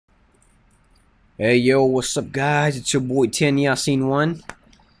Hey yo, what's up guys? It's your boy 10 Yasin 1.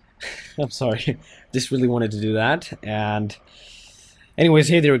 I'm sorry, just really wanted to do that. And anyways,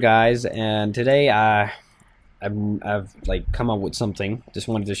 hey there guys, and today I've like come up with something. Just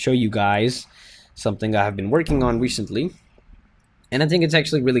wanted to show you guys something I have been working on recently. And I think it's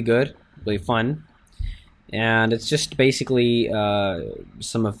actually really good, really fun. And it's just basically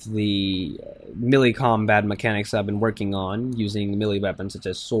some of the melee combat mechanics I've been working on using melee weapons such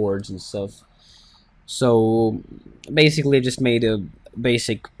as swords and stuff. So basically I just made a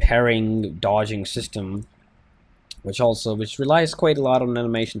basic parrying dodging system which relies quite a lot on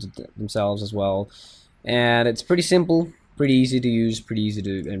animations themselves as well, and it's pretty simple, pretty easy to use,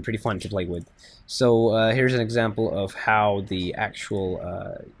 and pretty fun to play with. So here's an example of how the actual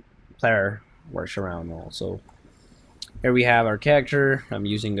player works around also. Here we have our character. I'm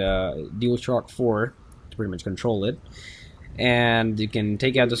using a DualShock 4 to pretty much control it. And you can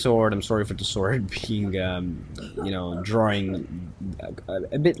take out the sword. I'm sorry for the sword being, drawing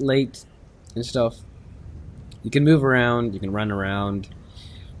a bit late and stuff. You can move around, you can run around,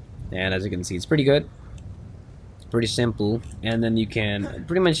 and as you can see, it's pretty good, pretty simple. And then you can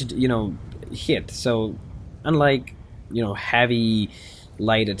pretty much, hit. So, unlike, heavy,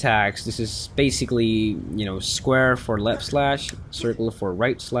 light attacks, this is basically, square for left slash, circle for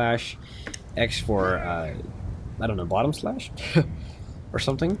right slash, X for I don't know, bottom slash or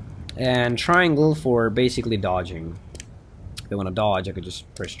something, and triangle for basically dodging. If I want to dodge, I could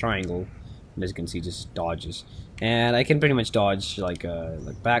just press triangle, and as you can see, just dodges. And I can pretty much dodge like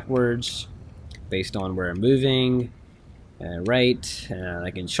backwards based on where I'm moving, right, and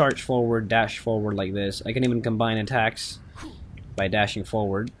I can charge forward, dash forward like this. I can even combine attacks by dashing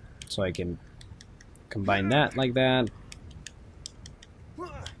forward, so I can combine that like that.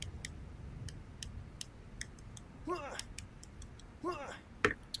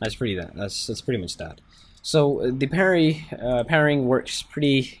 That's pretty much that. So the parrying works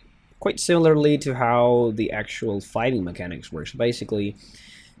quite similarly to how the actual fighting mechanics works. Basically,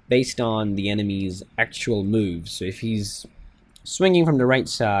 based on the enemy's actual moves. So if he's swinging from the right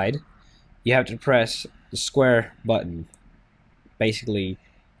side, you have to press the square button, basically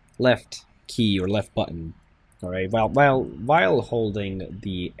left key or left button. All right, while holding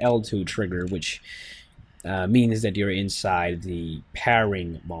the L2 trigger, which means that you're inside the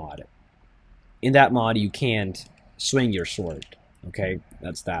parrying mod. In that mod, you can't swing your sword. Okay,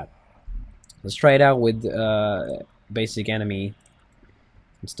 that's that. Let's try it out with basic enemy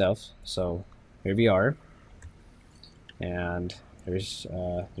and stuff. So here we are, and there's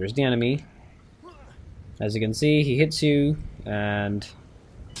the enemy. As you can see, he hits you, and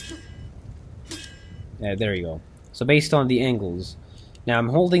there you go. So based on the angles. Now I'm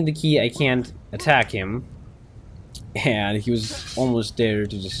holding the key, I can't attack him, and he was almost there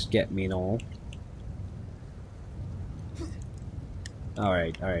to just get me and all.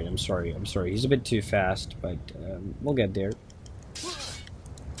 Alright, I'm sorry, he's a bit too fast, but we'll get there.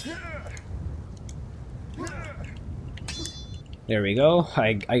 There we go,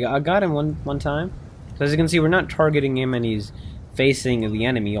 I got him one time. So as you can see, we're not targeting him and he's facing the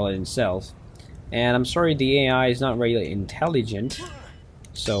enemy all himself. And I'm sorry, the AI is not really intelligent.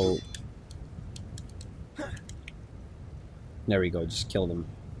 So there we go, just killed him.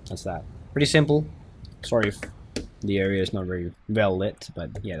 That's that. Pretty simple. Sorry if the area is not very well lit, but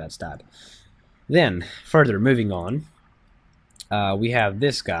yeah, that's that. Then further moving on, we have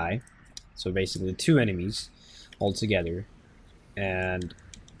this guy. So basically two enemies all together, and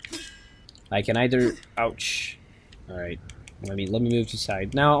I can either ouch. Alright, let me move to the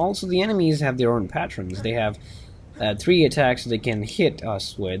side. Now also the enemies have their own patterns. They have 3 attacks they can hit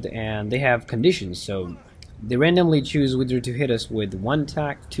us with, and they have conditions, so they randomly choose whether to hit us with 1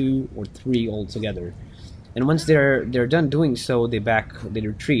 attack, 2, or 3 altogether. And once they're done doing so, they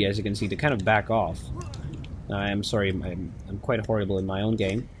retreat. As you can see, they kind of back off. I'm sorry, I'm quite horrible in my own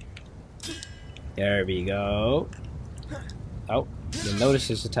game. There we go. Oh, you'll notice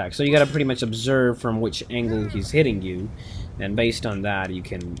his attack. So you gotta pretty much observe from which angle he's hitting you, and based on that, you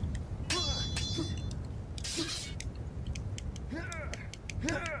can.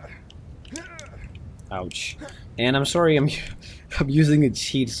 Ouch. And I'm sorry, I'm using a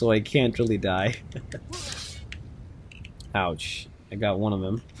cheat, so I can't really die. Ouch. I got one of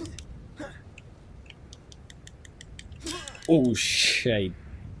them. Oh, shit.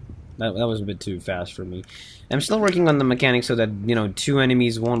 That was a bit too fast for me. I'm still working on the mechanics so that, 2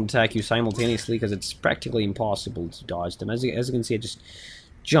 enemies won't attack you simultaneously, because it's practically impossible to dodge them. As you can see, I just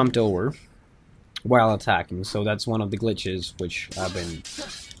jumped over while attacking, so that's one of the glitches which I've been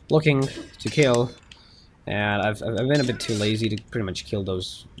looking to kill. And I've been a bit too lazy to pretty much kill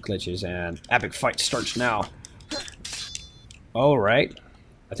those glitches, and epic fight starts now. Alright.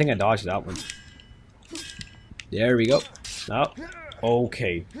 I think I dodged that one. There we go. Oh,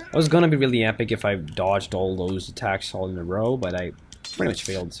 okay. I was gonna be really epic if I dodged all those attacks all in a row, but I pretty much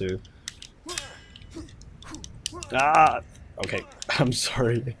failed to. Ah! Okay, I'm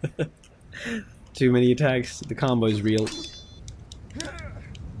sorry. Too many attacks. The combo is real.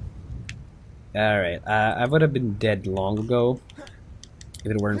 Alright, I would have been dead long ago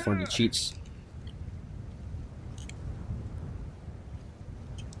if it weren't for the cheats.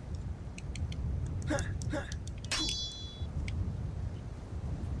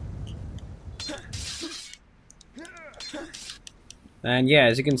 And yeah,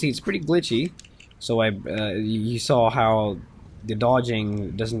 as you can see, it's pretty glitchy. So you saw how the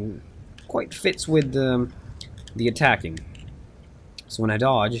dodging doesn't quite fits with the attacking. So when I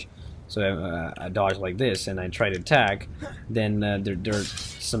dodge, I dodge like this, and I try to attack, then there are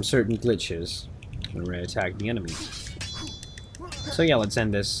some certain glitches when I attack the enemy. So yeah, let's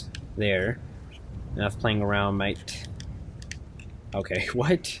end this there. Enough playing around, mate. Okay,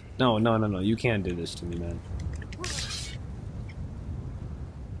 what? No, you can't do this to me, man.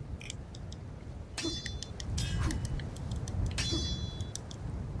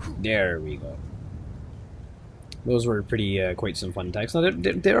 There we go. Those were pretty quite some fun attacks. Now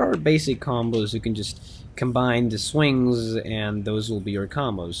there are basic combos. You can just combine the swings, and those will be your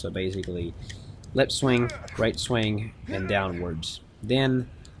combos. So basically, left swing, right swing, and downwards. Then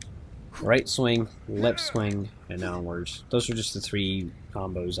right swing, left swing, and downwards. Those are just the 3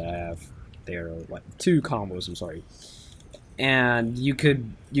 combos I have. There are what, 2 combos. I'm sorry. And you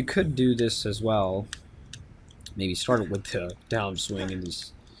could do this as well. Maybe start it with the downswing and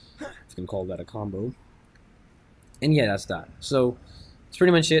just, if you can call that a combo. And yeah, that's that. So that's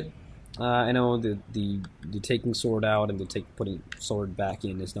pretty much it. I know the taking sword out and putting sword back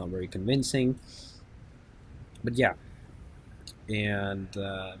in is not very convincing, but yeah. And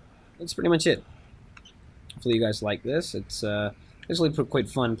that's pretty much it. Hopefully you guys like this. It's actually quite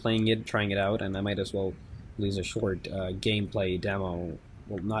fun playing it, trying it out, and I might as well release a short gameplay demo.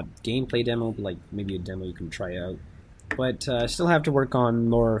 Well, not gameplay demo, but like maybe a demo you can try out. But I still have to work on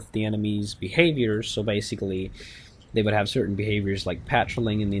more of the enemy's behaviors. So basically, they would have certain behaviors like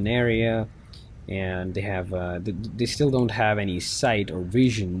patrolling in an area, and they have they still don't have any sight or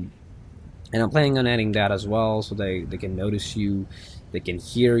vision. And I'm planning on adding that as well, so they can notice you, they can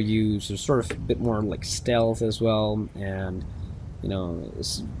hear you, so sort of a bit more like stealth as well, and you know,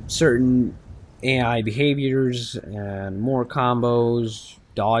 certain AI behaviors and more combos,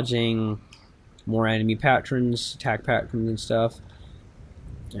 dodging, more enemy patterns, attack patterns and stuff,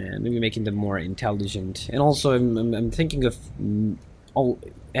 and maybe making them more intelligent. And also I'm thinking of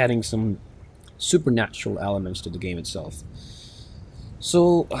adding some supernatural elements to the game itself.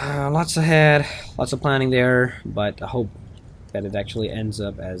 So lots ahead, lots of planning there, but I hope that it actually ends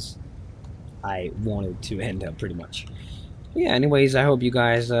up as I wanted to end up, pretty much. Yeah, anyways, I hope you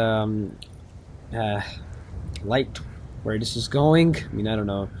guys liked where this is going. I mean, I don't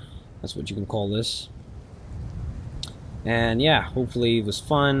know, that's what you can call this. And yeah, hopefully it was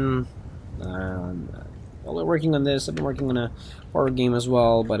fun. While we're working on this, I've been working on a horror game as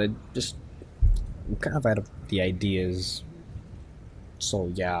well, but I'm kind of out of the ideas.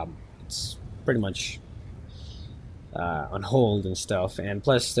 So yeah, it's pretty much on hold and stuff. And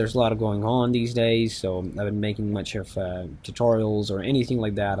plus, there's a lot of going on these days, so I've been making much of tutorials or anything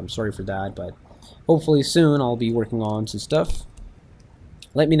like that. I'm sorry for that, but hopefully soon I'll be working on some stuff.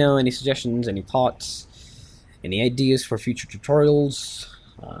 Let me know any suggestions, any thoughts, any ideas for future tutorials,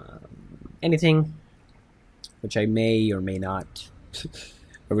 anything which I may or may not,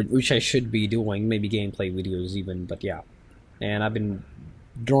 or which I should be doing, maybe gameplay videos even, but yeah. And I've been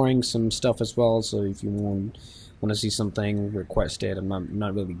drawing some stuff as well, so if you want to see something, request it. I'm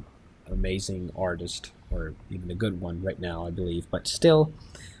not really an amazing artist, or even a good one right now, I believe, but still,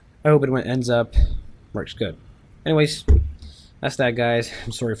 I hope it ends up works good. Anyways, that's that, guys.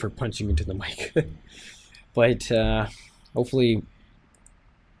 I'm sorry for punching into the mic. But hopefully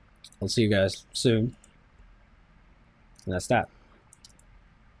I'll see you guys soon. And that's that.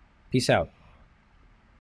 Peace out.